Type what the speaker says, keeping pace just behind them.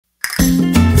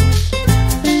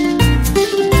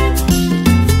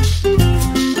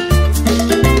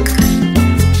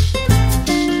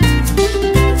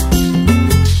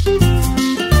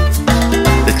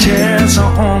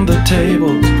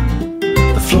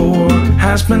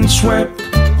has been swept.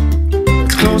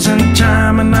 It's closing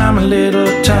time and I'm a little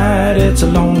tired. It's a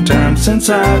long time since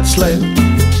I'd slept.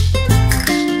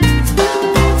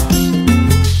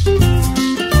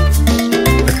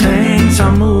 But things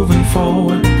are moving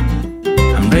forward.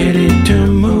 I'm ready to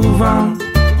move on,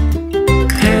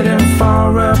 heading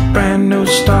for a brand new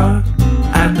start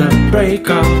at the break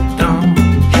of dawn.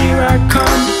 Here I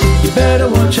come, you better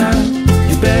watch out,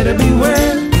 you better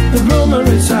beware. The rumor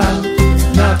is out,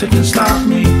 nothing can stop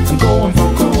me. I'm going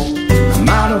for gold, I'm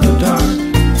out of the dark,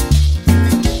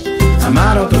 I'm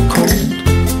out of the cold.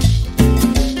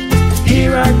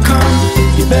 Here I come,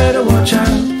 you better watch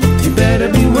out, you better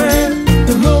beware.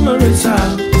 The rumor is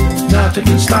out, nothing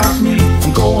can stop me.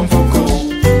 I'm going for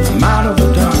gold, I'm out of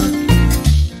the dark,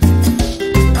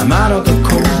 I'm out of the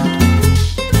cold.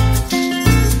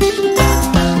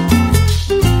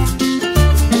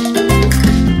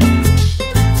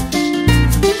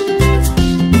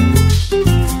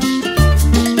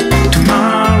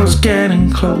 Getting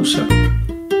closer,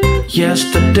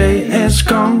 yesterday is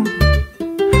gone.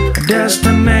 A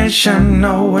destination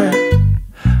nowhere,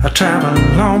 I travel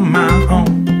on my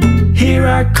own. Here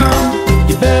I come,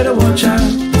 you better watch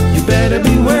out, you better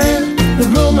beware. The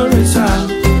rumor is out,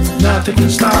 nothing can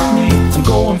stop me. I'm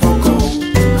going for gold,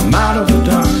 I'm out of the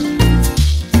dark,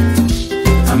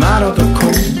 I'm out of the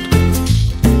cold.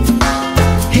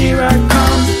 Here I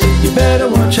come, you better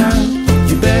watch out,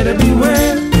 you better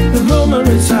beware. The rumor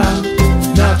is out,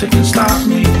 nothing can stop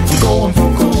me. I'm going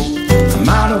for gold, I'm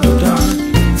out of the dark,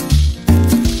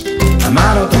 I'm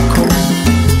out of the cold.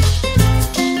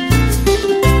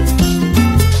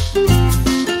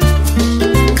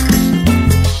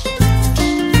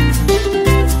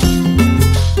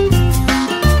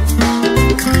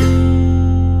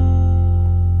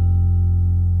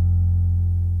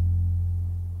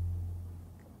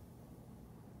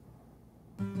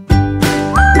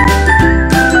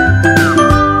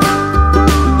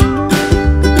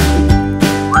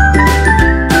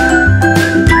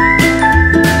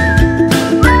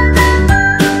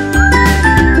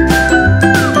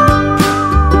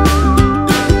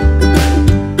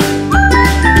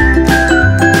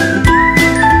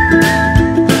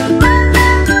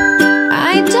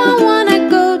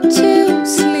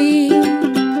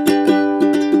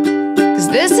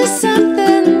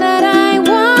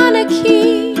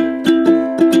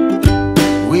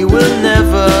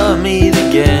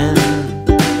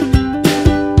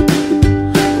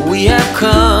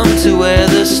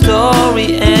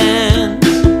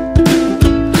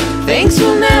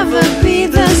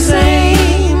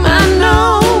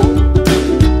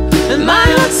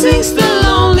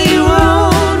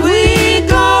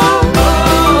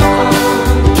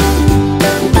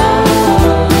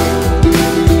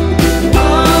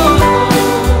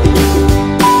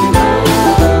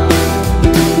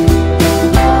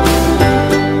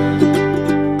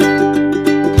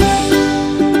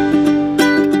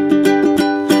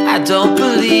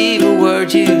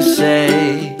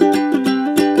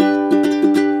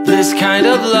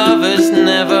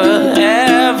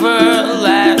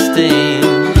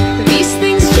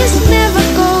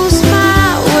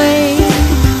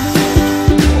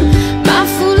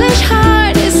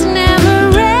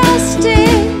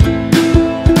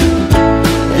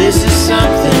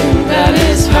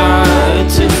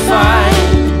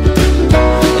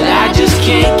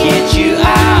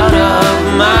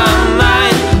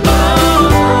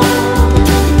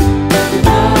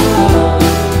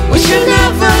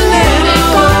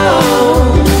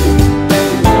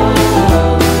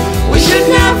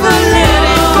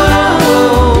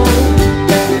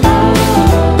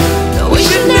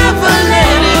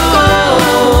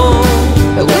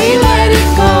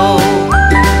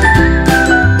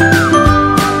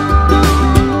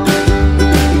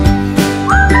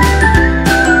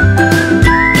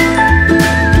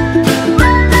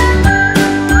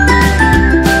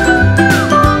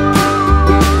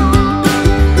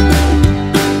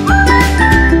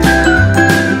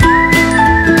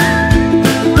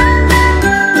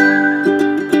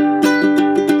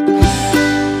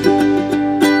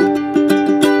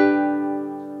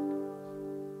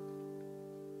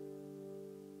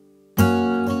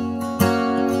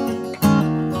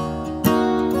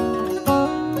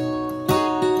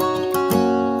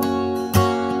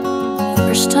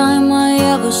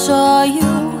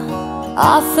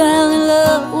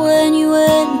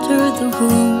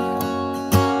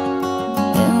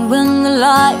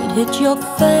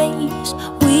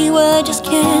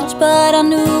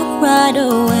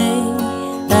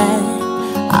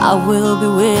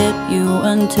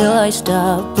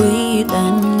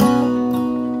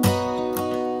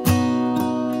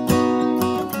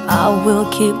 I will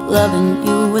keep loving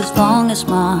you as long as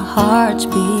my heart's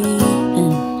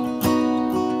beating.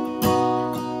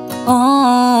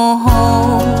 Oh,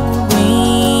 hold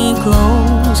me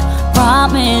close,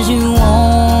 promise you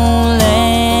won't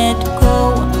let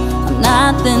go. I'm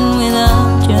nothing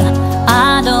without you,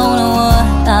 I don't know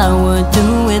what I would do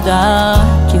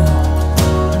without you.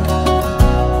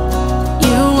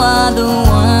 You are the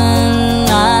one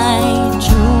I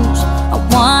choose, I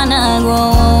wanna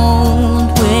grow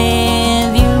old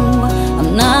with you.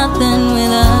 I'm nothing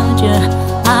without you,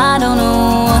 I don't know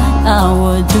what I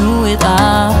would do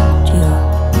without you.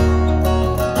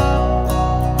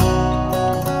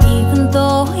 Even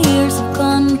though years have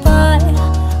gone by,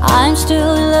 I'm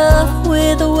still in love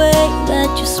with the way that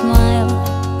you smile.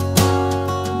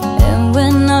 And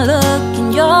when I look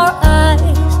in your